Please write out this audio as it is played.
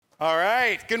All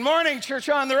right. Good morning, Church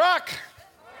on the Rock.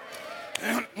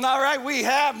 All right, we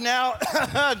have now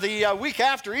the week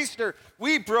after Easter.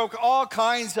 We broke all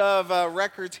kinds of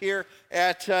records here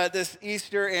at this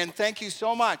Easter, and thank you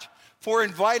so much for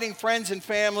inviting friends and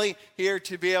family here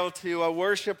to be able to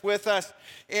worship with us.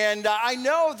 And I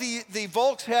know the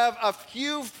Volks have a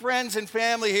few friends and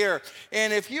family here.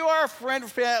 And if you are a friend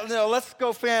of family, no, let's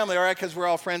go family, all right, because we're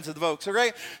all friends of the Volks, all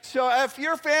right? So if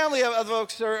you're family of the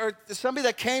Volks or somebody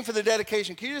that came for the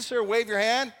dedication, can you just sort of wave your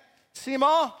hand? See them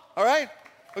all? All right?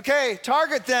 Okay,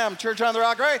 target them, Church on the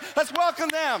Rock, all right? Let's welcome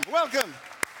them. Welcome.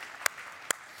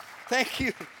 Thank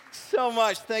you so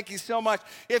much. Thank you so much.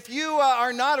 If you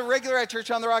are not a regular at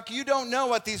Church on the Rock, you don't know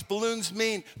what these balloons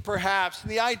mean, perhaps.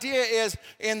 And the idea is,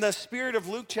 in the spirit of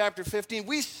Luke chapter 15,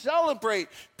 we celebrate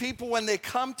people when they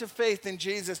come to faith in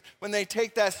Jesus, when they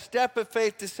take that step of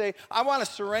faith to say, I want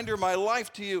to surrender my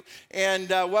life to you. And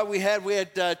what we had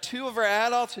two of our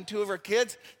adults and two of our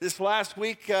kids this last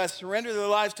week surrender their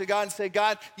lives to God and say,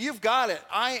 God, you've got it.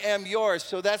 I am yours.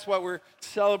 So that's what we're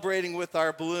celebrating with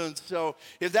our balloons. So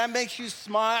if that makes you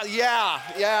smile,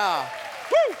 yeah.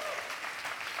 Woo!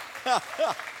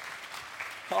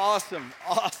 Awesome.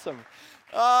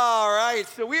 All right,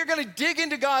 so we are going to dig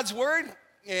into God's Word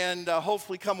and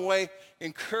hopefully come away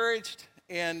encouraged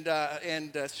and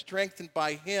strengthened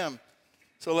by Him.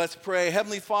 So let's pray.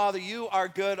 Heavenly Father, you are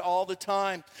good all the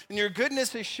time, and your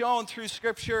goodness is shown through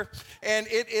Scripture, and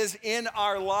it is in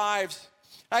our lives.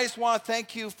 I just want to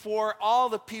thank you for all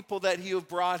the people that you have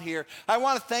brought here. I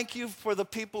want to thank you for the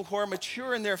people who are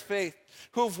mature in their faith,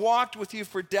 who have walked with you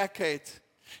for decades.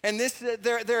 And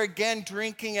they're again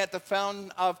drinking at the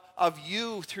fountain of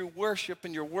you through worship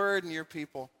and your word and your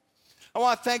people. I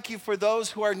want to thank you for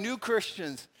those who are new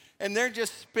Christians, and they're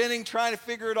just spinning, trying to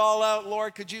figure it all out.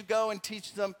 Lord, could you go and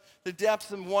teach them the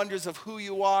depths and wonders of who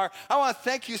you are? I want to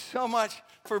thank you so much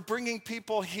for bringing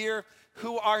people here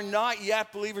who are not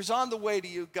yet believers on the way to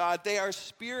you, God. They are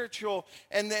spiritual,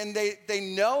 and then they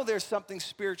know there's something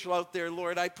spiritual out there,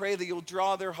 Lord. I pray that you'll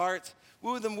draw their hearts,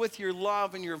 woo them with your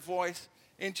love and your voice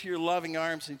into your loving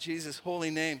arms in Jesus'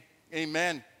 holy name.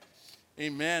 Amen.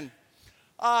 Amen.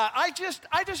 I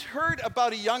just heard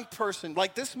about a young person,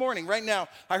 like this morning, right now.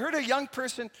 I heard a young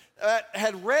person that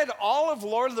had read all of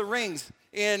Lord of the Rings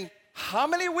in how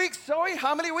many weeks, Zoe?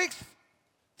 How many weeks?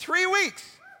 3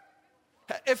 weeks.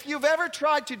 If you've ever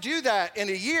tried to do that in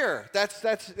a year,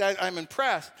 I'm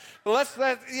impressed.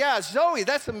 Zoe,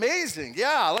 that's amazing.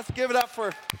 Yeah, let's give it up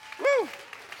for, woo.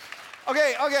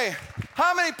 Okay.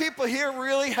 How many people here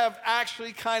really have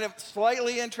actually kind of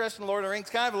slightly interested in Lord of the Rings?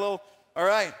 Kind of a little, all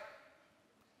right.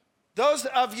 Those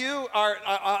of you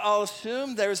I'll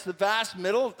assume there's the vast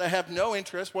middle that have no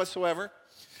interest whatsoever.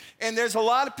 And there's a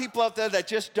lot of people out there that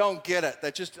just don't get it.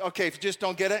 If you just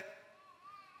don't get it.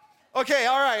 Okay,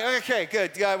 all right, okay,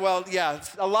 good. Yeah, well, yeah,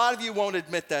 a lot of you won't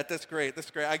admit that. That's great,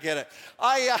 I get it.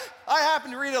 I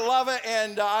happen to read it, love it,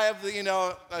 and I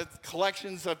have,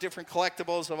 collections of different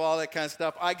collectibles of all that kind of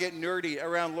stuff. I get nerdy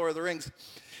around Lord of the Rings.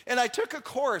 And I took a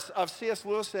course of C.S.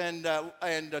 Lewis and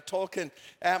Tolkien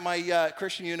at my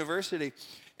Christian university.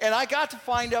 And I got to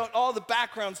find out all the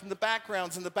backgrounds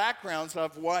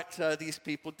of what these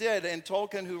people did. And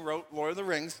Tolkien, who wrote Lord of the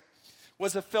Rings,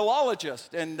 was a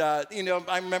philologist. And, I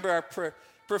remember our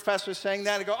professor saying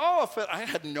that. I go, I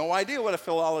had no idea what a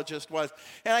philologist was.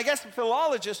 And I guess a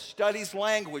philologist studies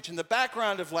language and the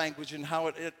background of language and how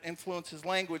it influences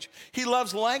language. He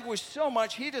loves language so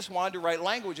much, he just wanted to write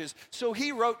languages. So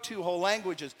he wrote 2 whole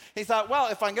languages. He thought, well,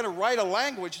 if I'm going to write a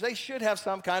language, they should have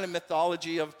some kind of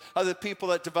mythology of the people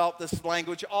that developed this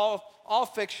language, all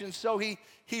fiction. So he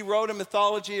wrote a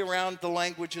mythology around the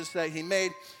languages that he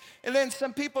made. And then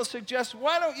some people suggest,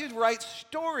 why don't you write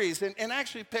stories and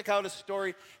actually pick out a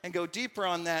story and go deeper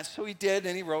on that? So he did,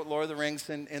 and he wrote Lord of the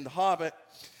Rings and The Hobbit.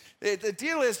 The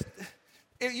deal is,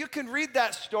 you can read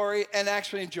that story and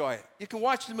actually enjoy it. You can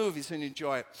watch the movies and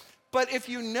enjoy it. But if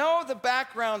you know the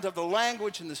background of the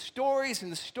language and the stories,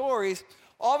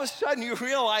 all of a sudden you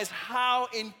realize how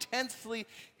intensely,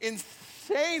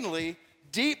 insanely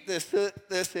deep this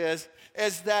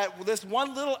is that this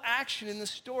one little action in the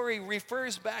story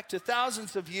refers back to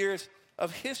thousands of years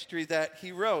of history that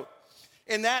he wrote.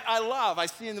 And that I love. I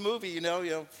see in the movie,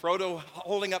 Frodo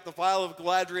holding up the vial of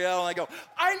Galadriel, and I go,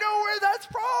 I know where that's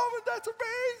from, and that's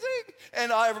amazing.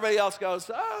 And everybody else goes,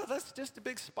 that's just a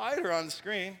big spider on the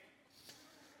screen.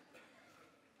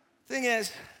 Thing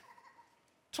is,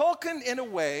 Tolkien, in a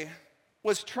way,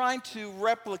 was trying to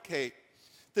replicate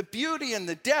the beauty and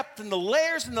the depth and the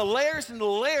layers and the layers and the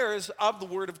layers of the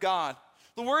Word of God.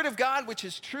 The Word of God, which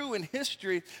is true in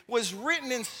history, was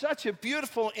written in such a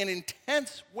beautiful and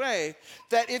intense way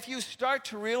that if you start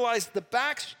to realize the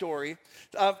backstory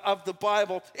of the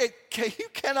Bible, you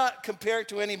cannot compare it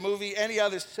to any movie, any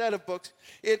other set of books.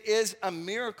 It is a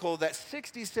miracle that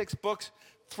 66 books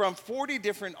from 40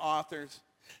 different authors,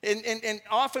 and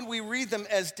often we read them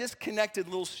as disconnected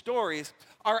little stories,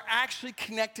 are actually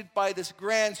connected by this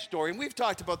grand story. And we've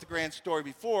talked about the grand story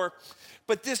before,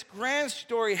 but this grand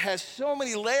story has so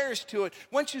many layers to it.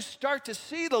 Once you start to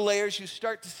see the layers, you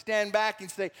start to stand back and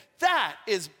say, that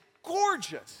is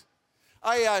gorgeous.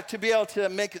 To be able to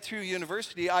make it through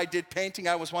university, I did painting.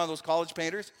 I was one of those college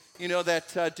painters,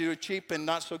 that do a cheap and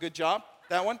not so good job,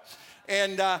 that one.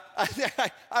 And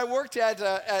I worked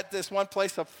at this one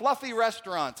place of Fluffy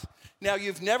Restaurants. Now,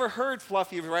 you've never heard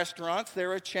Fluffy Restaurants.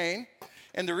 They're a chain.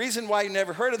 And the reason why you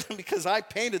never heard of them, because I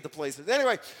painted the places.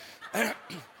 Anyway,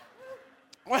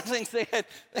 one of the things they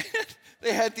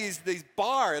had this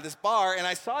bar, and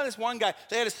I saw this one guy.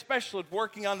 They had a specialist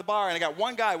working on the bar, and I got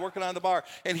one guy working on the bar,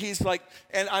 and he's like,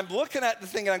 and I'm looking at the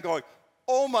thing, and I'm going,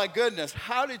 oh my goodness,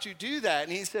 how did you do that?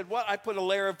 And he said, well, I put a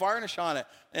layer of varnish on it,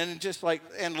 and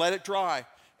and let it dry.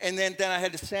 And then I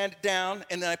had to sand it down,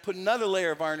 and then I put another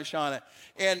layer of varnish on it.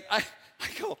 And I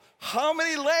go, how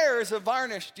many layers of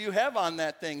varnish do you have on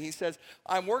that thing? He says,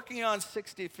 I'm working on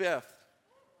 65th.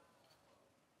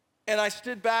 And I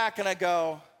stood back and I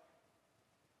go,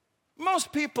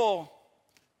 most people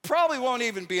probably won't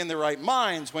even be in their right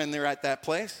minds when they're at that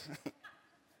place,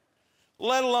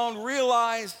 let alone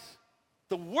realize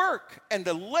the work and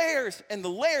the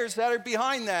layers that are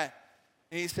behind that.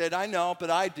 And he said, I know, but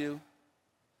I do.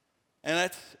 And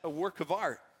that's a work of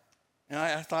art. And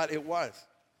I thought it was.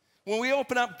 When we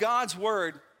open up God's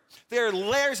Word, there are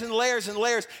layers and layers and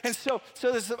layers. And so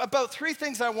there's about 3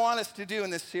 things I want us to do in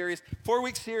this series,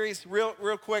 4-week series, real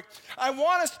quick. I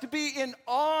want us to be in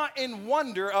awe and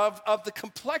wonder of the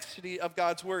complexity of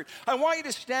God's Word. I want you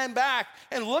to stand back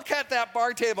and look at that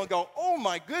bar table and go, oh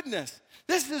my goodness,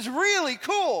 this is really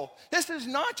cool. This is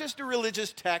not just a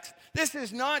religious text. This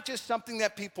is not just something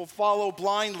that people follow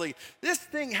blindly. This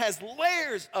thing has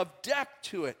layers of depth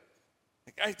to it.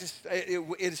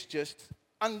 It's just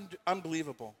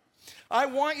unbelievable. I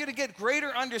want you to get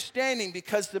greater understanding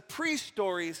because the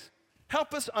pre-stories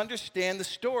help us understand the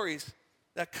stories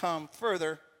that come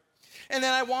further. And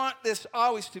then I want this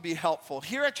always to be helpful.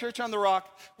 Here at Church on the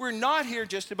Rock, we're not here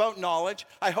just about knowledge.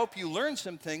 I hope you learn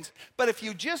some things. But if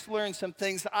you just learn some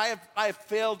things, I have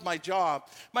failed my job.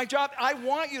 I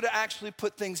want you to actually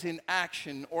put things in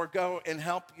action or go and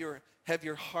have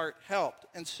your heart helped.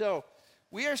 And so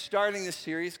we are starting this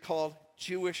series called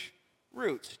Jewish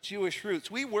Roots. Jewish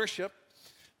Roots. We worship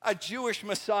a Jewish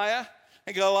Messiah. I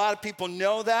think a lot of people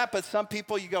know that, but some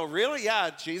people you go, really? Yeah,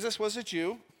 Jesus was a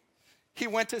Jew. He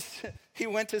went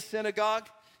to synagogue.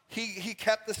 He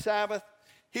kept the Sabbath.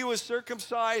 He was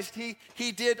circumcised.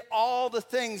 He did all the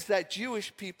things that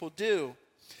Jewish people do.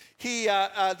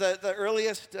 The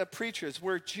earliest preachers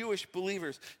were Jewish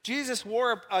believers. Jesus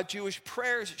wore a Jewish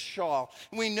prayer shawl.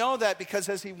 And we know that because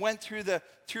as he went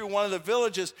through one of the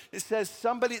villages, it says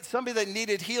somebody that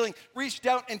needed healing reached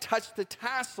out and touched the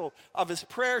tassel of his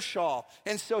prayer shawl.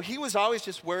 And so he was always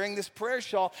just wearing this prayer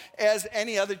shawl as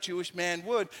any other Jewish man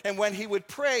would. And when he would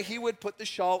pray, he would put the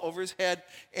shawl over his head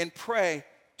and pray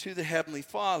to the Heavenly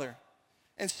Father.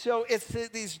 And so it's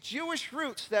these Jewish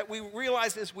roots that we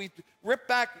realize as we rip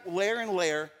back layer and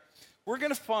layer, we're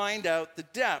going to find out the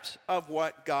depths of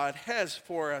what God has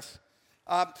for us.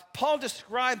 Paul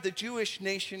described the Jewish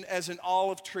nation as an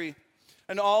olive tree.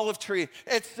 An olive tree.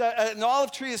 An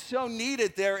olive tree is so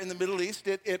needed there in the Middle East.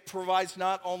 It provides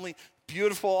not only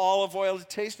beautiful olive oil to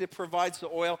taste, it provides the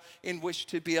oil in which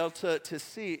to be able to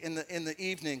see in the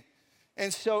evening.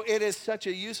 And so it is such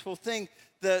a useful thing.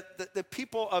 The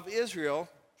people of Israel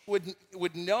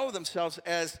would know themselves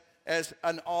as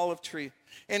an olive tree.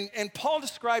 And Paul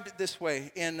described it this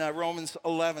way in Romans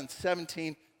 11,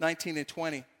 17, 19, and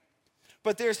 20.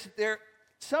 But there's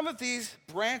some of these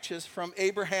branches from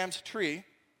Abraham's tree,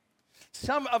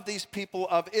 some of these people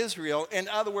of Israel, in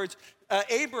other words,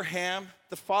 Abraham,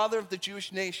 the father of the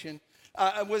Jewish nation,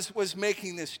 was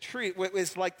making this tree,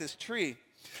 was like this tree.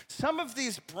 Some of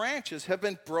these branches have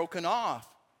been broken off.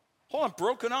 Hold on,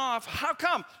 broken off? How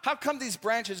come? How come these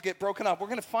branches get broken off? We're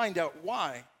going to find out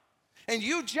why. And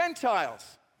you Gentiles,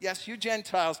 yes, you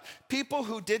Gentiles, people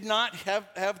who did not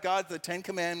have God, the 10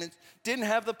 Commandments, didn't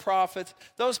have the prophets,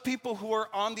 those people who were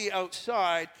on the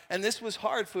outside, and this was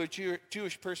hard for a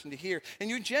Jewish person to hear. And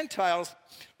you Gentiles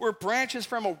were branches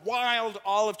from a wild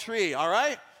olive tree, all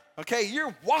right? Okay,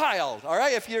 you're wild, all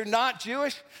right? If you're not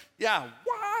Jewish, yeah,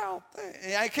 wild.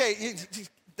 Okay,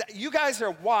 you guys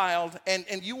are wild,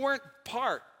 and you weren't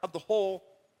part of the whole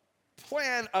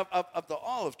plan of the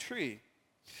olive tree.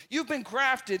 You've been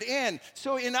grafted in.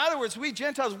 So in other words, we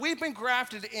Gentiles, we've been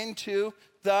grafted into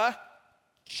the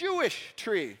Jewish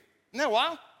tree. Isn't that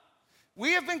wild?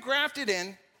 We have been grafted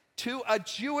in to a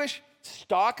Jewish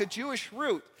stock, a Jewish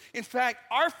root. In fact,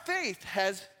 our faith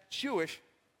has Jewish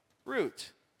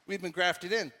roots. We've been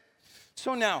grafted in.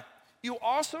 So now, you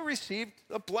also received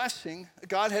a blessing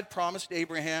God had promised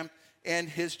Abraham and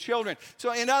his children.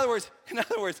 So in other words,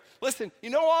 listen, you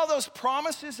know all those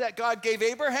promises that God gave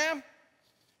Abraham?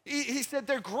 He said,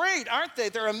 they're great, aren't they?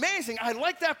 They're amazing. I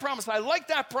like that promise. I like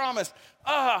that promise.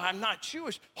 I'm not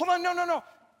Jewish. Hold on, no.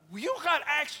 You got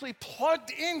actually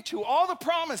plugged into all the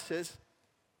promises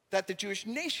that the Jewish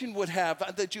nation would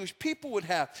have, the Jewish people would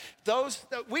have.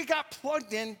 We got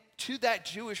plugged in to that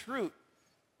Jewish root.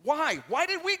 Why? Why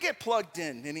did we get plugged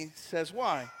in? And he says,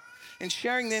 why? In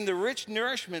sharing in the rich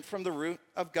nourishment from the root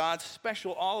of God's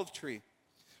special olive tree.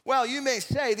 Well, you may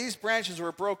say these branches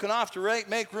were broken off to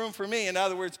make room for me. In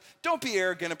other words, don't be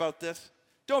arrogant about this.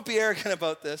 Don't be arrogant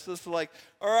about this. This is like,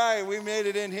 all right, we made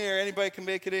it in here. Anybody can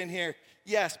make it in here.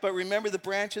 Yes, but remember the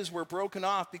branches were broken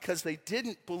off because they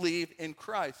didn't believe in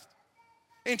Christ.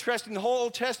 Interesting, the whole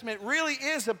Old Testament really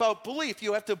is about belief.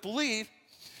 You have to believe.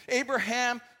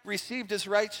 Abraham received his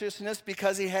righteousness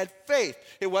because he had faith.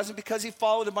 It wasn't because he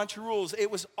followed a bunch of rules. It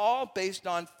was all based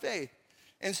on faith.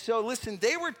 And so, listen,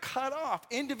 they were cut off.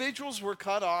 Individuals were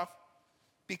cut off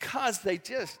because they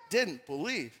just didn't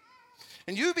believe.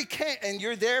 And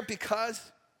you're there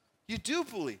because you do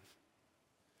believe.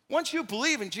 Once you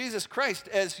believe in Jesus Christ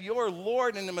as your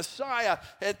Lord and the Messiah,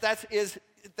 that is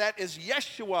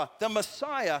Yeshua, the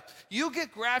Messiah, you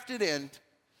get grafted in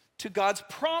to God's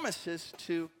promises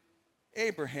to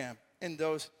Abraham and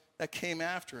those that came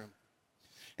after him.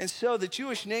 And so the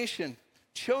Jewish nation,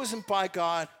 chosen by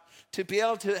God to be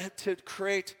able to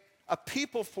create a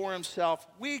people for himself,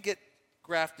 we get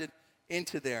grafted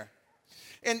into there.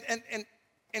 And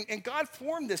God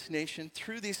formed this nation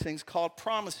through these things called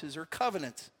promises or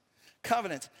covenants.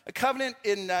 Covenants. A covenant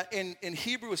in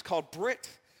Hebrew is called brit,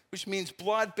 which means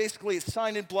blood. Basically, it's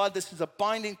signed in blood. This is a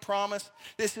binding promise.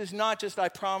 This is not just I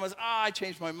promise, I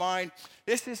changed my mind.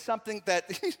 This is something that,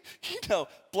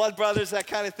 blood brothers, that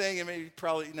kind of thing. And maybe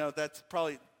that's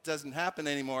probably doesn't happen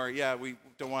anymore. Yeah, we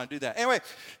don't want to do that. Anyway,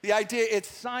 the idea, it's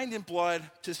signed in blood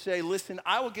to say, listen,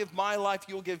 I will give my life,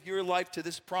 you will give your life to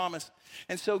this promise.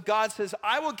 And so God says,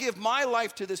 I will give my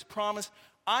life to this promise.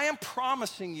 I am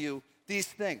promising you these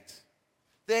things.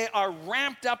 They are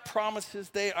ramped up promises.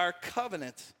 They are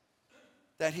covenants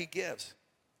that he gives.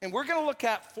 And we're going to look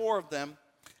at 4 of them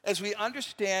as we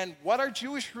understand what our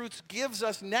Jewish roots gives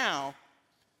us now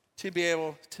to be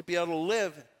able to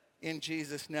live in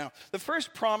Jesus now. The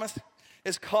first promise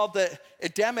is called the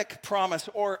Edenic promise,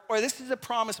 or this is a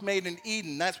promise made in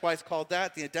Eden. That's why it's called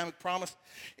that, the Edenic promise.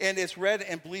 And it's read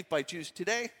and believed by Jews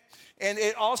today. And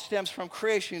it all stems from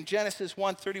creation. Genesis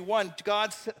 1:31,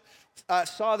 God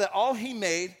saw that all he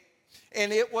made,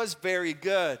 and it was very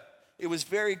good. It was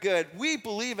very good. We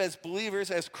believe as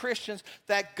believers, as Christians,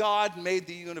 that God made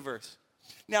the universe.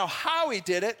 Now, how he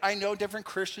did it, I know different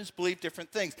Christians believe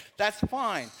different things. That's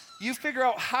fine. You figure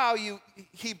out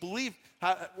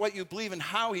what you believe and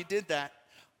how he did that.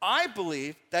 I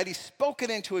believe that he spoke it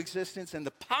into existence, and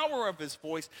the power of his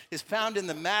voice is found in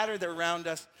the matter that around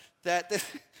us. That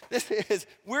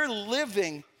we're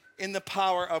living in the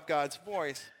power of God's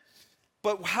voice.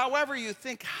 But however you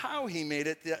think how he made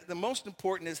it, the most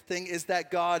important thing is that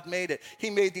God made it.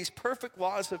 He made these perfect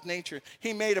laws of nature.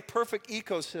 He made a perfect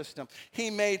ecosystem.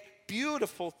 He made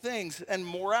beautiful things, and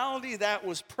morality that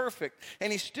was perfect.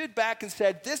 And he stood back and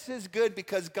said, this is good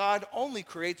because God only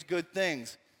creates good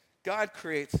things. God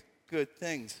creates good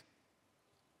things.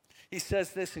 He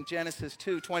says this in Genesis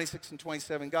 2:26 and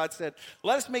 27. God said,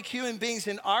 let us make human beings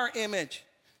in our image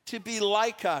to be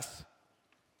like us.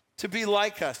 To be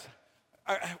like us.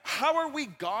 How are we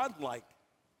God-like?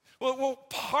 Well,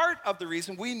 part of the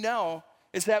reason we know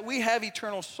is that we have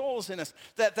eternal souls in us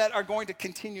that are going to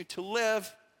continue to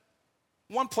live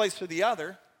one place or the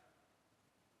other.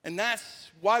 And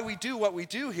that's why we do what we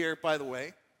do here, by the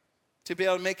way, to be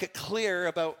able to make it clear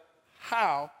about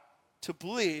how to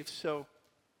believe so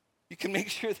you can make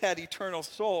sure that eternal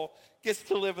soul gets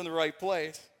to live in the right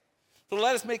place. So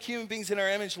let us make human beings in our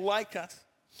image like us.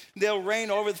 They'll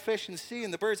reign over the fish in the sea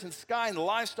and the birds in the sky and the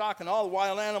livestock and all the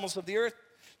wild animals of the earth.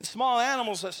 The small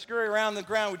animals that scurry around the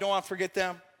ground, we don't want to forget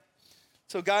them.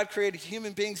 So God created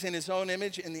human beings in his own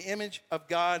image. In the image of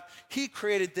God, he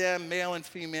created them, male and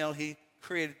female, he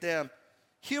created them.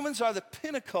 Humans are the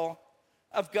pinnacle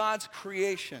of God's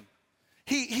creation.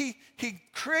 He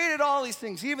created all these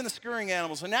things, even the scurrying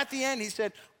animals. And at the end, he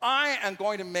said, I am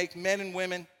going to make men and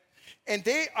women, and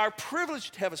they are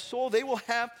privileged to have a soul. They will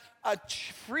have a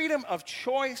freedom of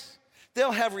choice.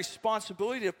 They'll have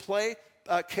responsibility to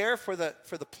care for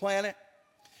the planet.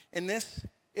 And this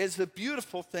is the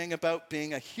beautiful thing about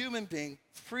being a human being,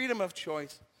 freedom of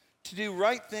choice, to do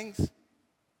right things.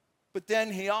 But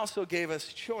then he also gave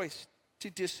us choice to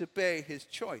disobey his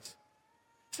choice.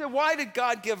 So why did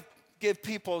God give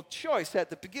people choice at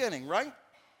the beginning, right?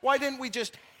 Why didn't we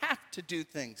just have to do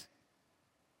things?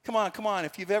 Come on,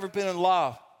 if you've ever been in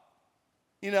love.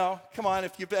 Come on,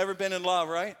 if you've ever been in love,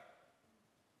 right?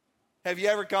 Have you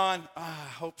ever gone, I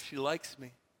hope she likes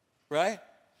me, right?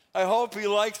 I hope he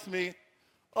likes me.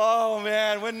 Oh,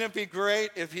 man, wouldn't it be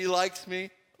great if he likes me?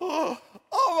 Oh,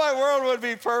 my world would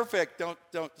be perfect.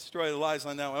 Don't destroy the lies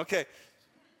on that one. Okay.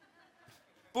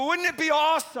 But wouldn't it be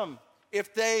awesome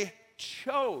if they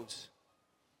chose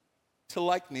to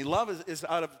like me? Love is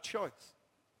out of choice.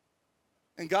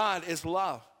 And God is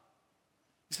love.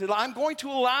 He said, I'm going to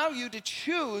allow you to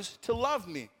choose to love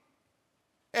me.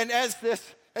 And as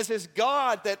this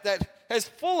God that is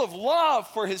full of love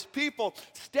for his people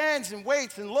stands and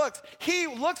waits and looks, he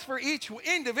looks for each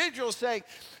individual saying,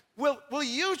 will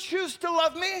you choose to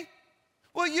love me?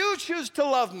 Will you choose to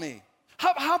love me?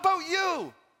 How about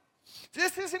you?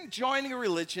 This isn't joining a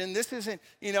religion. This isn't,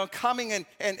 coming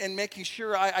and making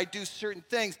sure I do certain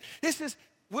things. This is,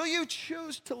 will you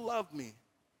choose to love me?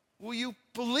 Will you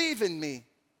believe in me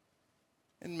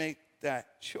and make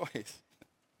that choice?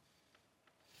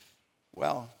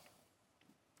 Well,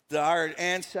 our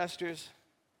ancestors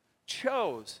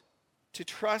chose to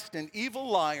trust an evil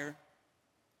liar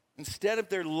instead of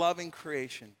their loving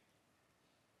creation.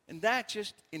 And that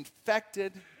just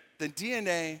infected the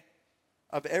DNA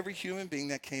of every human being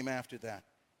that came after that.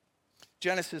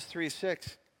 Genesis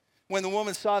 3:6. When the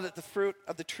woman saw that the fruit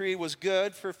of the tree was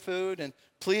good for food and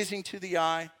pleasing to the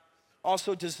eye,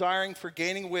 also desiring for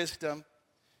gaining wisdom,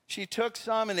 she took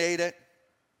some and ate it.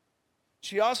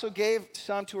 She also gave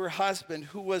some to her husband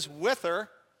who was with her.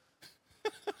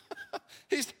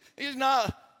 He's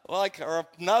not like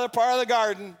another part of the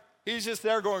garden. He's just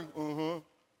there going,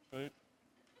 right?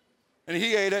 And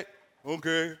he ate it.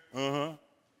 Okay,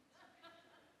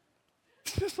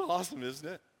 It's just awesome, isn't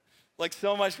it? Like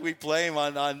so much we blame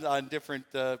on different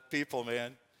people,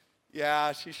 man.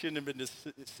 Yeah, she shouldn't have been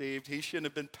deceived. He shouldn't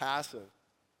have been passive.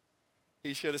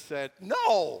 He should have said,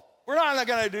 no, we're not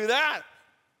going to do that.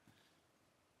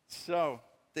 So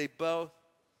they both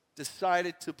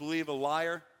decided to believe a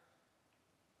liar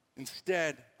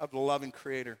instead of the loving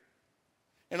Creator.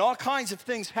 And all kinds of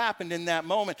things happened in that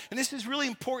moment. And this is really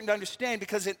important to understand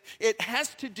because it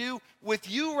has to do with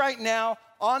you right now,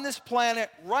 on this planet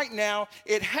right now.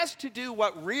 It has to do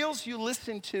what reels you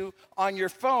listen to on your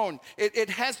phone. It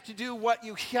has to do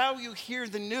how you hear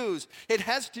the news. It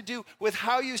has to do with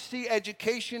how you see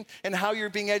education and how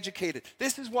you're being educated.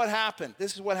 This is what happened.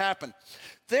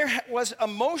 There was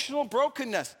emotional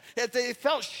brokenness. They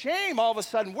felt shame all of a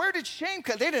sudden. Where did shame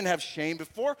come? They didn't have shame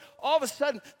before. All of a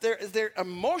sudden, they're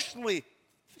emotionally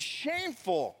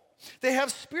shameful. They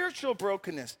have spiritual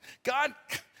brokenness. God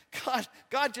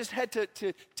just had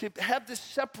to have this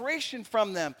separation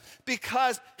from them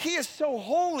because he is so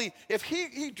holy. If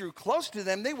he drew close to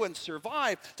them, they wouldn't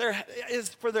survive. There is,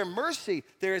 for their mercy,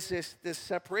 there is this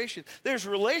separation. There's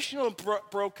relational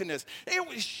brokenness.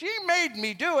 She made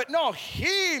me do it. No,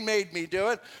 he made me do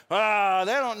it. They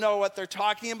don't know what they're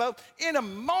talking about. In a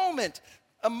moment,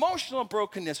 emotional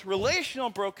brokenness,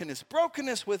 relational brokenness,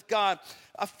 brokenness with God,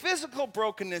 a physical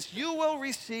brokenness, you will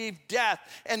receive death.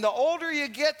 And the older you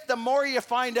get, the more you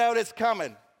find out it's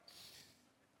coming.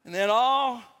 And then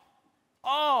all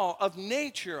of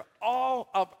nature, all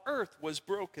of earth was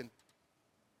broken.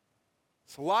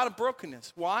 It's a lot of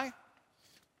brokenness. Why?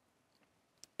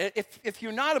 If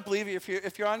you're not a believer,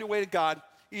 if you're on your way to God,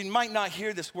 you might not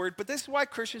hear this word, but this is why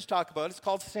Christians talk about it. It's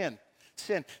called sin.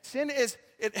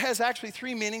 It has actually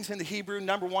three meanings in the Hebrew.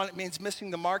 Number one, it means missing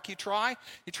the mark. You try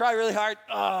really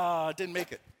hard, didn't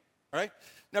make it, right?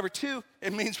 Number two,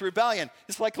 it means rebellion.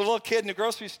 It's like a little kid in a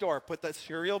grocery store. Put the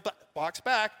cereal box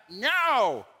back.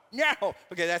 No.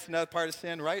 Okay, that's another part of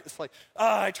sin, right? It's like,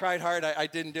 I tried hard, I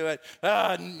didn't do it.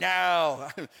 No.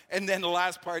 And then the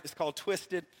last part is called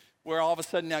twisted, where all of a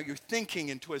sudden now you're thinking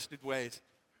in twisted ways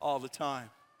all the time.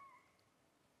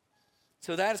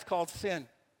 So that is called sin.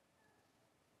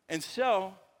 And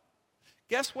so,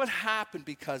 guess what happened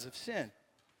because of sin?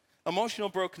 Emotional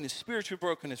brokenness, spiritual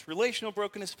brokenness, relational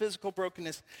brokenness, physical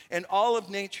brokenness, and all of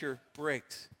nature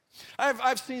breaks.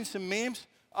 I've seen some memes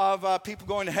of people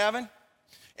going to heaven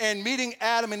and meeting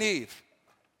Adam and Eve.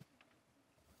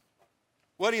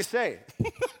 What do you say?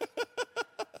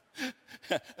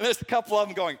 And there's a couple of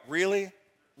them going, really?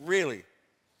 Really?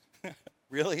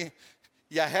 Really?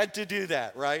 You had to do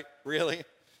that, right? Really?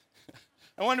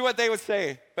 I wonder what they would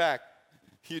say back.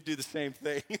 You'd do the same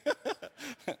thing.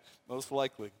 Most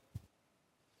likely.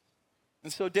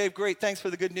 And so, Dave, great. Thanks for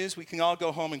the good news. We can all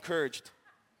go home encouraged.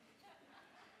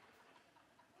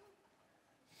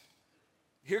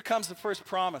 Here comes the first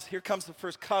promise. Here comes the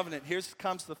first covenant. Here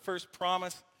comes the first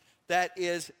promise that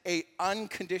is an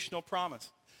unconditional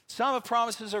promise. Some of the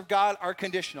promises of God are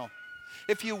conditional.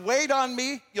 If you wait on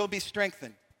me, you'll be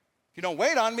strengthened. If you don't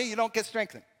wait on me, you don't get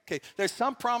strengthened. Okay, there's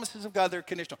some promises of God that are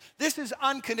conditional. This is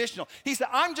unconditional. He said,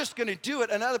 I'm just going to do it.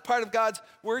 Another part of God's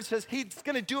word says he's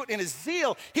going to do it in his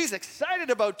zeal. He's excited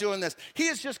about doing this. He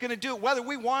is just going to do it whether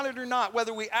we want it or not,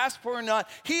 whether we ask for it or not.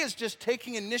 He is just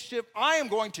taking initiative. I am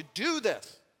going to do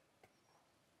this.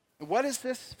 And what is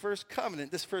this first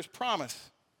covenant, this first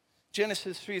promise?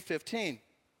 Genesis 3:15.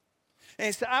 And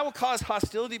he said, I will cause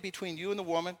hostility between you and the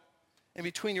woman, and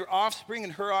between your offspring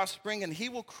and her offspring, and he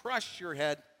will crush your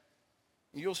head,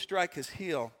 and you'll strike his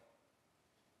heel.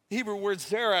 The Hebrew word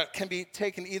zerah can be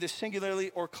taken either singularly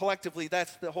or collectively.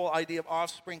 That's the whole idea of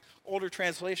offspring. Older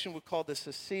translation would call this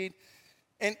a seed.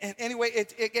 And anyway,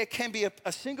 it can be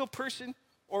a single person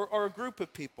or a group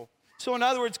of people. So in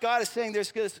other words, God is saying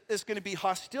there's going to be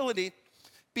hostility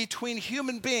between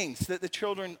human beings, the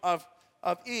children of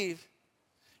Eve,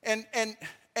 and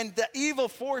the evil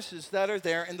forces that are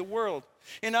there in the world.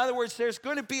 In other words, there's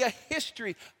going to be a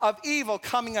history of evil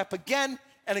coming up again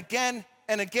and again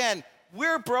and again.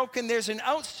 We're broken. There's an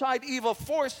outside evil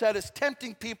force that is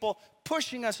tempting people,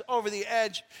 pushing us over the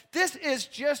edge. This is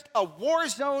just a war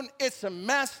zone. It's a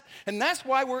mess. And that's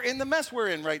why we're in the mess we're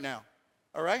in right now.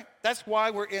 All right? That's why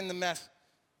we're in the mess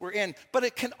we're in. But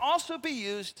it can also be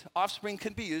used, offspring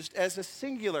can be used as a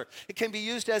singular. It can be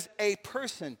used as a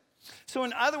person. So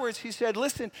in other words, he said,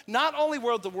 listen, not only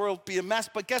will the world be a mess,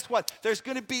 but guess what? There's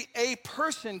going to be a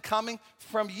person coming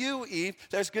from you, Eve.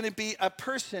 There's going to be a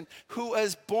person who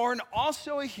is born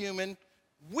also a human.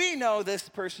 We know this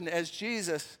person as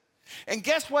Jesus. And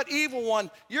guess what, evil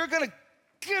one? You're going to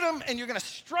get him and you're going to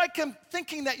strike him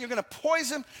thinking that you're going to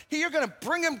poison him. You're going to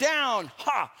bring him down.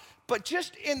 Ha! But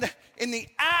just in the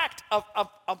act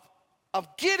of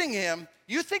getting him,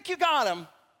 you think you got him.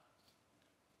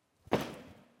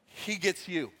 He gets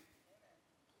you.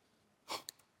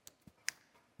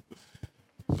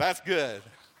 That's good.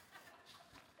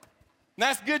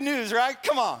 That's good news, right?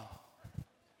 Come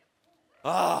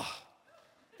on.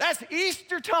 That's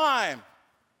Easter time.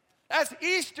 That's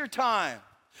Easter time.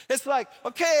 It's like,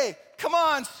 okay, come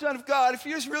on, Son of God. If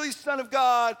you're really Son of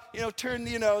God, turn,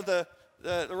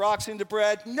 the rocks into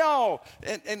bread. No.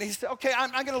 And he said, okay,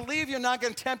 I'm going to leave you. I'm not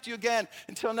going to tempt you again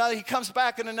until another. He comes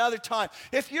back at another time.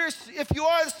 If you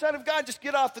are the Son of God, just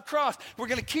get off the cross. We're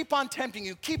going to keep on tempting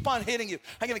you, keep on hitting you.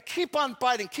 I'm going to keep on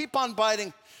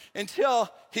biting until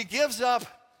he gives up.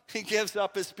 He gives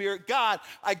up his spirit. God,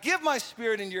 I give my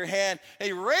spirit in your hand. And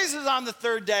he raises on the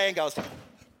third day and goes,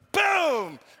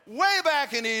 boom, way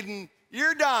back in Eden,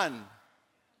 you're done.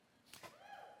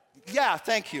 Yeah,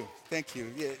 thank you.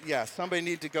 Yeah, somebody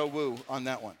need to go woo on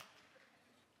that one.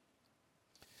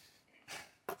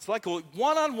 It's like a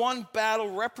one-on-one battle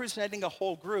representing a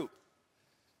whole group.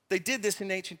 They did this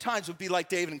in ancient times. It would be like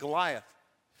David and Goliath.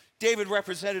 David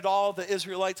represented all the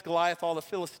Israelites, Goliath, all the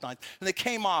Philistines. And they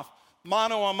came off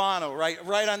mano a mano,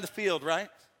 right on the field, right?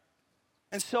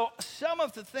 And so some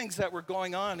of the things that were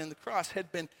going on in the cross had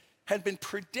been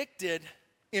predicted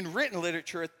in written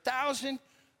literature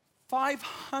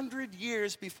 1,500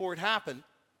 years before it happened.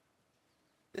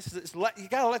 You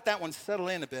got to let that one settle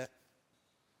in a bit.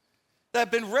 That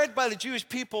have been read by the Jewish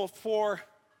people for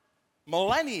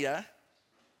millennia,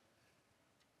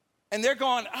 and they're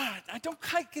going, I don't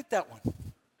quite get that one.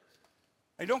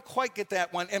 I don't quite get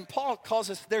that one. And Paul calls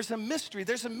us, there's a mystery.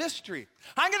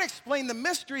 I'm going to explain the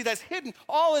mystery that's hidden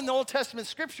all in the Old Testament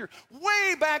scripture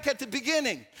way back at the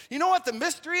beginning. You know what the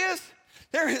mystery is?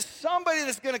 There is somebody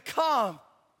that's going to come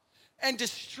and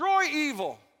destroy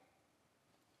evil.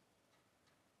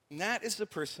 And that is the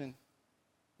person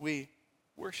we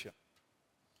worship.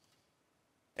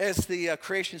 As the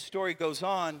creation story goes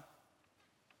on,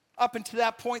 up until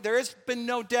that point, there has been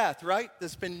no death, right?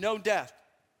 There's been no death.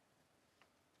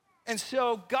 And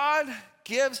so God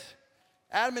gives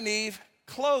Adam and Eve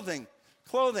clothing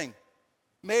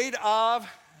made of,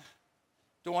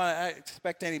 don't want to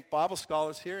expect any Bible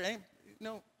scholars here. You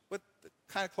know what the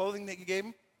kind of clothing that you gave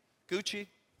them? Gucci?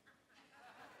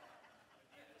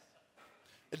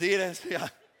 Adidas, yeah.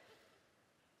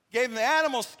 Gave them the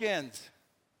animal skins.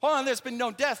 Hold on, there's been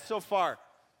no death so far.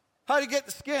 How do you get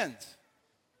the skins?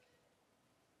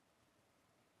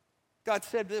 God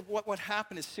said that what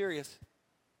happened is serious.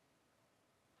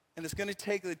 And it's going to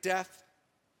take the death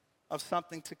of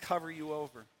something to cover you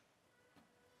over.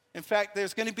 In fact,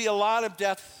 there's going to be a lot of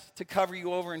deaths to cover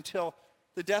you over until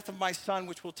the death of my son,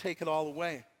 which will take it all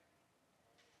away.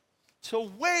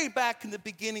 So way back in the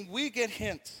beginning, we get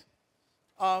hints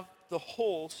of the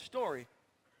whole story.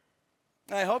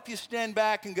 And I hope you stand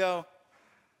back and go,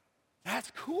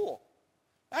 that's cool.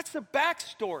 That's the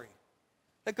backstory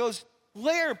that goes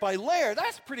layer by layer.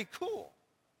 That's pretty cool.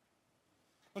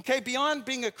 Okay, beyond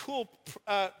being a cool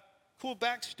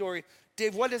backstory,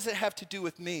 Dave, what does it have to do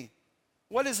with me?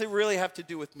 What does it really have to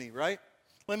do with me, right?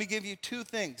 Let me give you two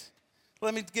things.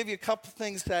 Let me give you a couple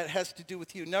things that has to do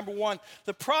with you. Number one,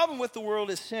 the problem with the world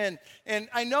is sin. And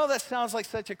I know that sounds like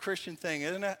such a Christian thing,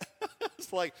 isn't it?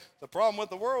 It's like, the problem with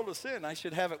the world is sin. I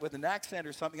should have it with an accent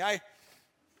or something.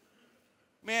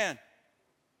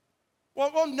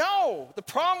 Well, no. The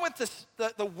problem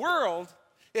with the world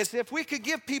is if we could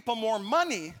give people more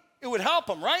money, it would help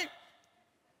them, right?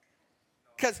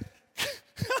 Because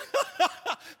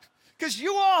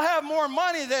you all have more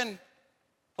money than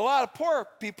a lot of poor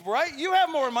people, right? You have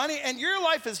more money, and your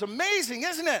life is amazing,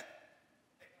 isn't it?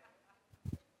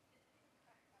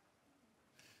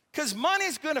 Because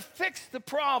money's going to fix the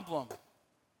problem.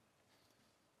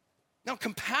 Now,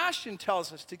 compassion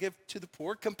tells us to give to the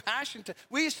poor.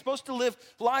 We're supposed to live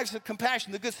lives of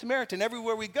compassion. The Good Samaritan,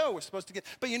 everywhere we go, we're supposed to give.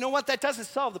 But you know what? That doesn't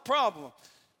solve the problem.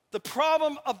 The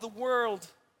problem of the world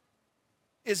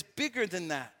is bigger than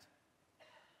that.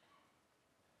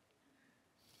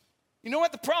 You know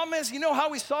what the problem is? You know how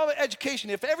we solve it?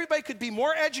 Education. If everybody could be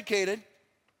more educated,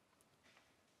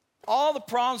 all the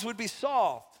problems would be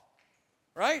solved,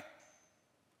 right?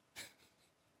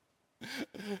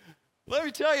 Let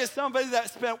me tell you, somebody that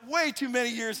spent way too many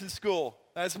years in school.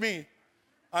 That's me.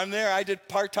 I'm there. I did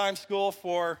part-time school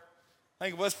for, I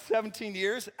think it was 17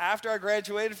 years after I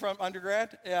graduated from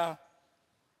undergrad. Yeah.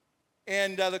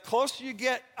 And the closer you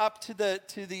get up to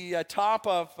the top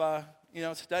of,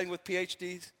 studying with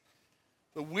PhDs,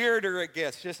 the weirder it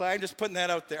gets. I'm just putting that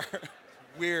out there.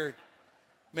 Weird.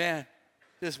 Man,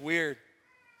 just weird.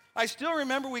 I still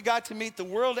remember we got to meet the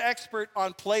world expert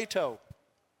on Plato.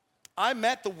 I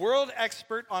met the world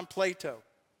expert on Plato.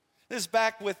 This is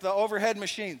back with the overhead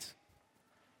machines.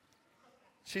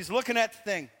 She's looking at the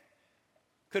thing.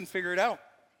 Couldn't figure it out.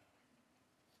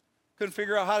 Couldn't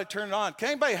figure out how to turn it on. Can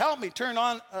anybody help me turn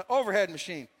on an overhead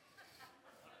machine?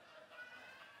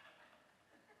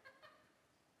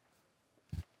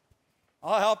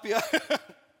 I'll help you.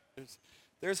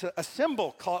 There's a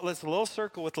symbol called, it's a little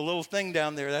circle with a little thing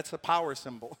down there. That's a power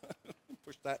symbol.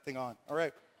 Push that thing on. All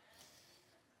right.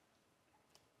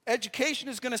 Education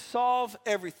is going to solve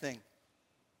everything.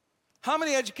 How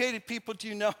many educated people do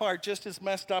you know are just as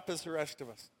messed up as the rest of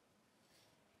us?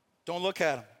 Don't look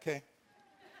at them, okay?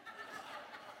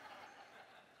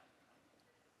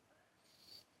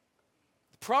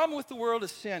 The problem with the world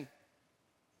is sin,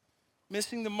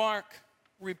 missing the mark,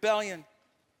 rebellion.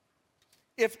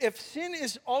 If sin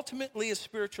is ultimately a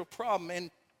spiritual problem, and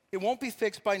it won't be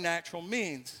fixed by natural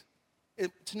means,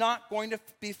 it's not going to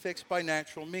be fixed by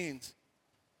natural means.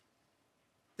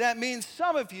 That means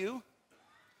some of you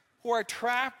who are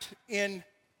trapped in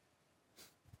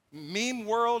meme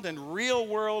world and real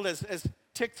world as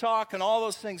TikTok and all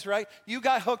those things, right? You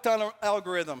got hooked on an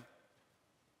algorithm.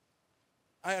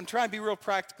 I'm trying to be real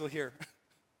practical here.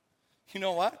 You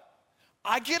know what?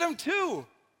 I get them too.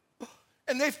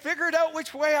 And they figured out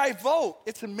which way I vote.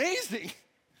 It's amazing.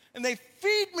 And they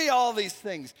feed me all these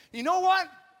things. You know what?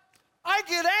 I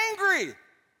get angry.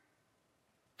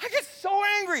 I get so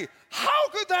angry. How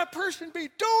could that person be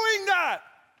doing that?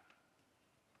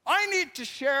 I need to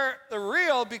share the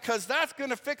real because that's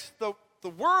going to fix the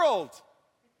world.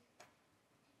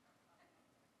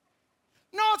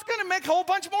 No, it's going to make a whole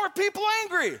bunch more people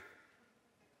angry.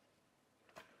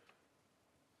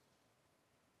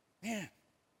 Man,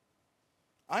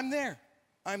 I'm there.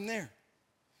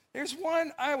 There's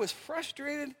one, I was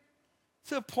frustrated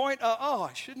to the point of,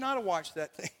 I should not have watched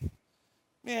that thing.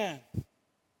 Man.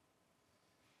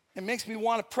 It makes me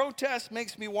want to protest,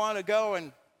 makes me want to go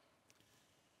and,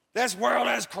 this world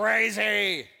is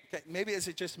crazy. Okay, maybe is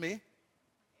it just me? Amen.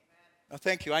 Oh,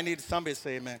 thank you. I needed somebody to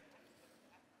say amen.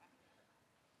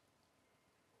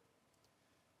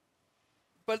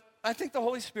 But I think the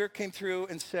Holy Spirit came through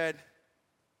and said,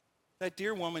 that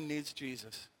dear woman needs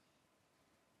Jesus.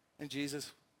 And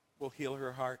Jesus will heal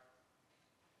her heart.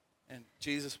 And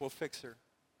Jesus will fix her.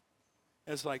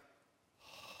 And it's like,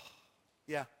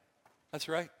 yeah, that's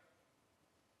right.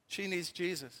 She needs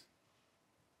Jesus.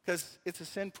 Because it's a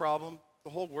sin problem. The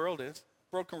whole world is.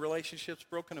 Broken relationships,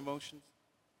 broken emotions.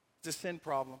 It's a sin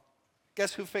problem.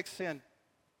 Guess who fixed sin?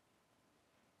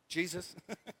 Jesus.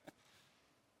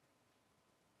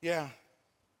 Yeah.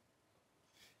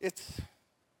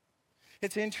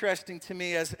 It's interesting to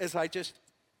me as I just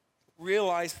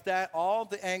realized that all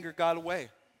the anger got away.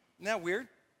 Isn't that weird?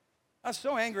 I was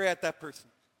so angry at that person.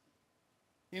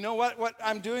 You know what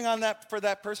I'm doing for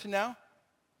that person now?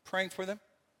 Praying for them.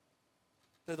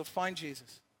 That they'll find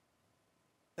Jesus.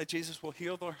 That Jesus will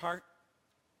heal their heart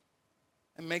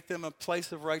and make them a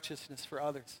place of righteousness for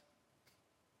others.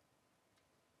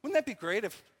 Wouldn't that be great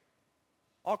if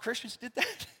all Christians did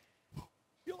that? It'd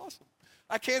be awesome.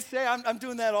 I can't say I'm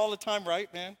doing that all the time,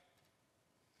 right, man?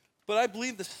 But I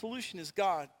believe the solution is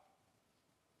God.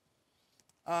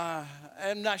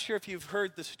 I'm not sure if you've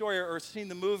heard the story or seen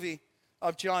the movie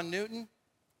of John Newton.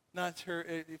 Not sure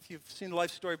if you've seen the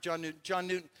life story of John Newton. John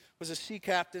Newton was a sea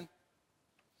captain.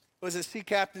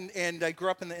 And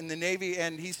grew up in the Navy,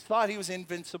 and he thought he was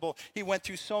invincible. He went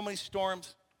through so many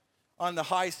storms on the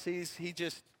high seas. He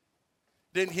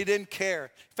didn't care.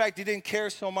 In fact, he didn't care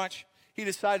so much. He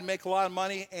decided to make a lot of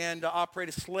money and operate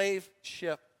a slave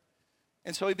ship.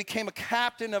 And so he became a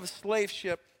captain of a slave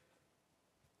ship,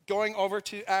 going over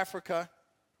to Africa,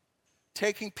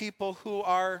 taking people who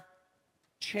are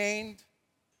chained,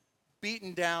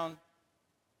 beaten down,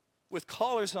 with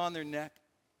collars on their neck,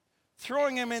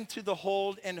 throwing them into the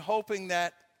hold and hoping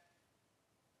that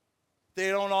they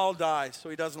don't all die so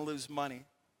he doesn't lose money.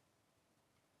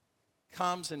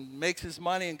 Comes and makes his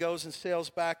money and goes and sails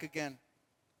back again.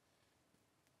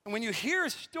 And when you hear a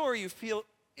story, you feel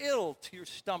ill to your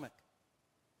stomach.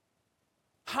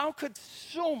 How could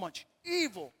so much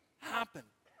evil happen?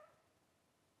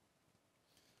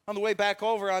 On the way back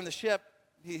over on the ship,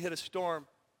 he hit a storm.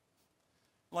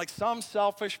 Like some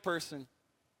selfish person,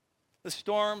 the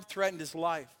storm threatened his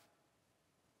life.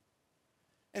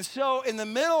 And so in the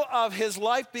middle of his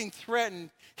life being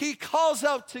threatened, he calls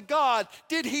out to God.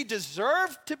 Did he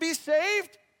deserve to be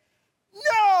saved?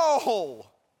 No!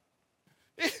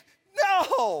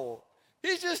 No!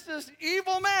 He's just this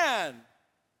evil man.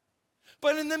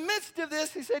 But in the midst of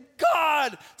this, he said,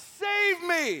 God, save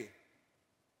me!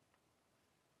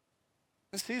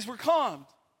 The seas were calmed.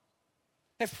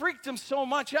 It freaked him so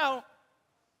much out,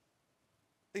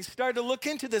 he started to look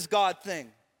into this God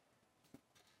thing.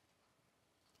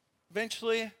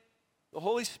 Eventually, the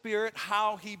Holy Spirit,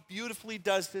 how he beautifully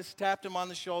does this, tapped him on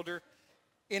the shoulder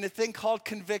in a thing called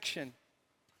conviction,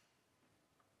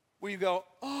 where you go,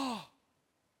 oh,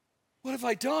 what have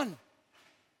I done?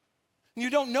 And you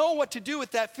don't know what to do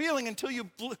with that feeling until you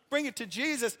bring it to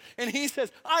Jesus, and he says,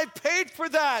 I paid for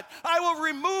that. I will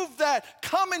remove that.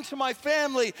 Come into my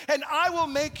family, and I will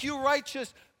make you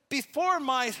righteous before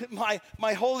my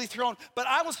holy throne. But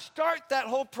I will start that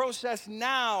whole process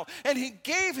now. And he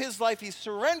gave his life. He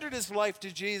surrendered his life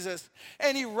to Jesus.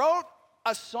 And he wrote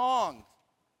a song.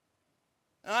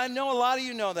 And I know a lot of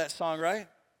you know that song, right?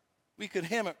 We could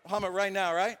hum it right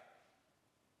now, right?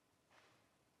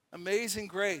 Amazing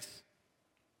Grace.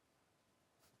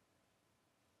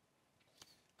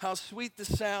 How sweet the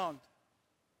sound.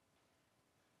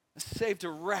 It saved a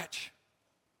wretch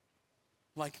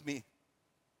like me.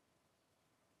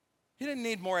 He didn't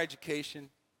need more education.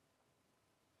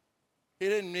 He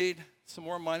didn't need some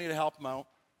more money to help him out.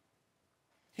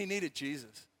 He needed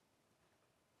Jesus.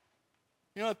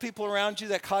 You know the people around you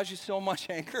that cause you so much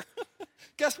anger?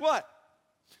 Guess what?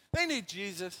 They need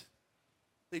Jesus.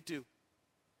 They do.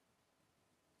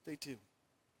 They do.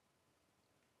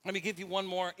 Let me give you one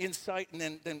more insight, and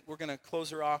then we're going to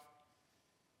close her off.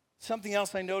 Something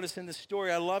else I noticed in the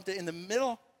story, I loved it. In the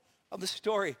middle of the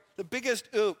story, the biggest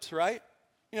oops, right?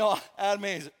 You know, Adam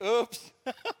means, oops,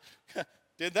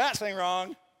 did that thing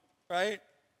wrong, right?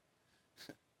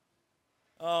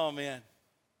 Oh, man.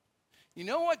 You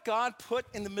know what God put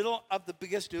in the middle of the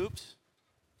biggest oops?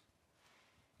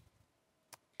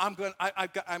 I'm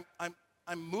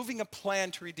moving a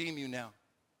plan to redeem you now.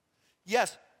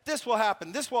 Yes, this will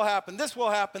happen, this will happen, this will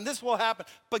happen, this will happen.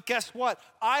 But guess what?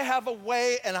 I have a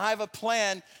way and I have a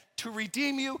plan to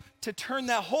redeem you, to turn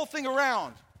that whole thing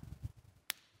around.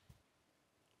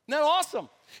 Isn't that awesome?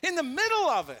 In the middle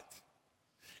of it.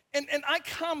 And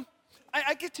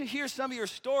I get to hear some of your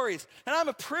stories, and I'm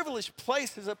a privileged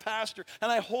place as a pastor, and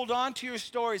I hold on to your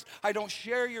stories. I don't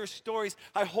share your stories.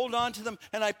 I hold on to them,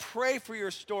 and I pray for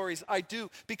your stories. I do,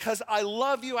 because I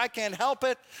love you. I can't help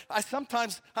it. I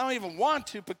don't even want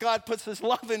to, but God puts His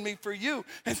love in me for you.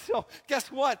 And so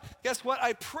guess what?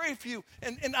 I pray for you,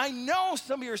 and I know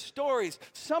some of your stories.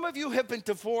 Some of you have been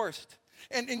divorced,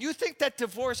 and you think that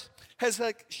divorce has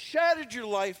shattered your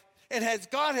life, and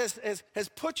God has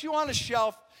put you on a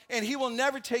shelf, and He will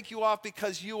never take you off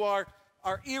because you are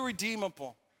are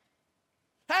irredeemable.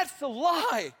 That's the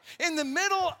lie. In the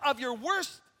middle of your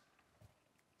worst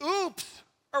oops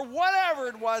or whatever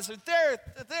it was, or there,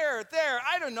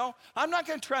 I don't know. I'm not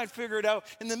going to try and figure it out.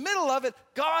 In the middle of it,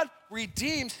 God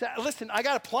redeems. Listen, I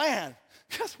got a plan.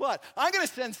 Guess what? I'm going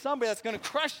to send somebody that's going to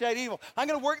crush that evil. I'm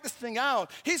going to work this thing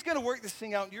out. He's going to work this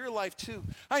thing out in your life too.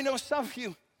 I know some of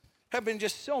you have been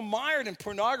just so mired in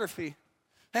pornography.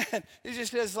 And it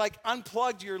just has like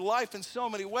unplugged your life in so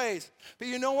many ways. But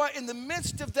you know what? In the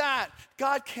midst of that,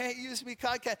 God can't use me.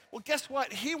 God can't. Well, guess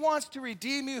what? He wants to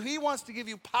redeem you. He wants to give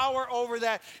you power over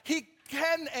that. He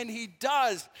can and he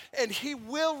does. And he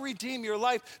will redeem your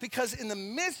life because in the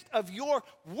midst of your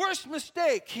worst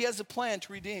mistake, he has a plan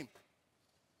to redeem.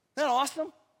 Isn't that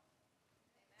awesome?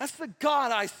 That's the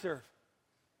God I serve.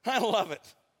 I love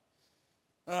it.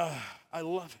 I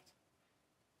love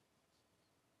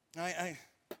it.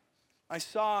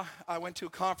 I went to a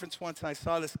conference once and I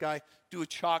saw this guy do a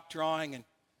chalk drawing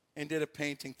and did a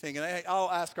painting thing. And I'll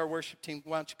ask our worship team,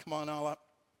 why don't you come on all up?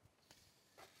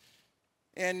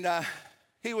 And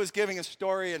he was giving a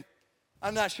story, and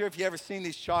I'm not sure if you ever seen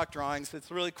these chalk drawings.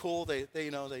 It's really cool. They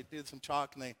do some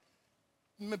chalk and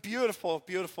beautiful,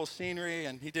 beautiful scenery.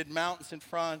 And he did mountains in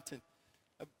front and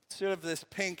sort of this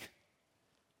pink,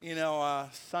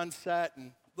 sunset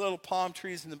and little palm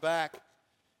trees in the back.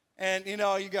 And, you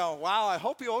go, wow, I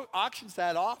hope he auctions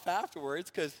that off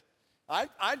afterwards because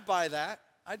I'd buy that.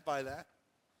 I'd buy that.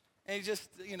 And he just,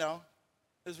 it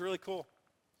was really cool.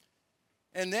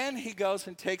 And then he goes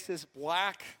and takes this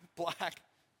black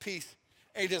piece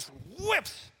and he just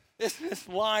whips this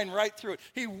line right through it.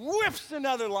 He whips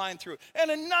another line through it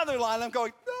and another line. I'm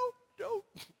going, no.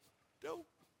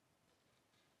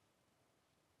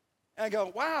 And I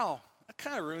go, wow, I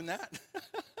kind of ruined that.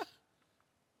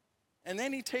 And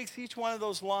then he takes each one of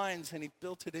those lines and he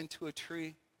built it into a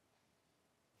tree.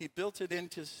 He built it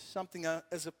into something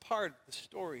as a part of the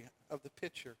story of the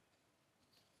picture.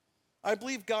 I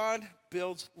believe God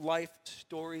builds life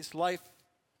stories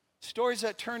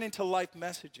that turn into life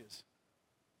messages.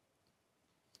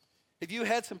 Have you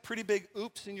had some pretty big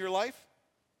oops in your life?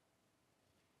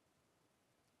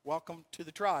 Welcome to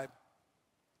the tribe.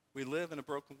 We live in a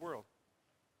broken world.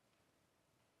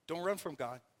 Don't run from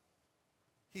God.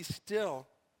 He still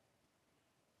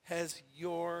has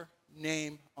your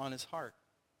name on his heart.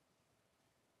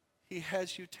 He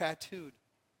has you tattooed,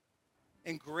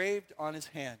 engraved on his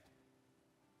hand.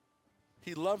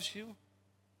 He loves you,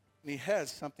 and he has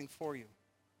something for you.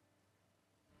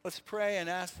 Let's pray and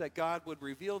ask that God would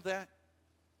reveal that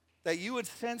you would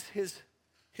sense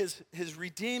his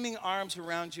redeeming arms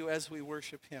around you as we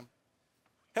worship him.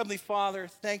 Heavenly Father,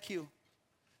 thank you.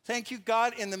 Thank you,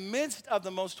 God, in the midst of the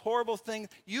most horrible thing,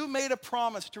 you made a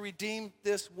promise to redeem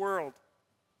this world.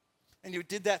 And you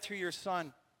did that through your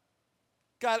Son.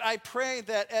 God, I pray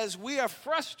that as we are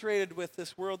frustrated with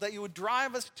this world, that you would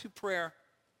drive us to prayer,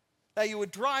 that you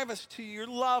would drive us to your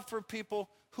love for people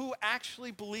who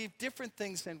actually believe different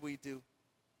things than we do,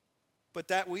 but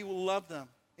that we will love them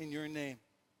in your name.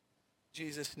 In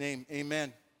Jesus' name,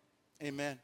 amen. Amen.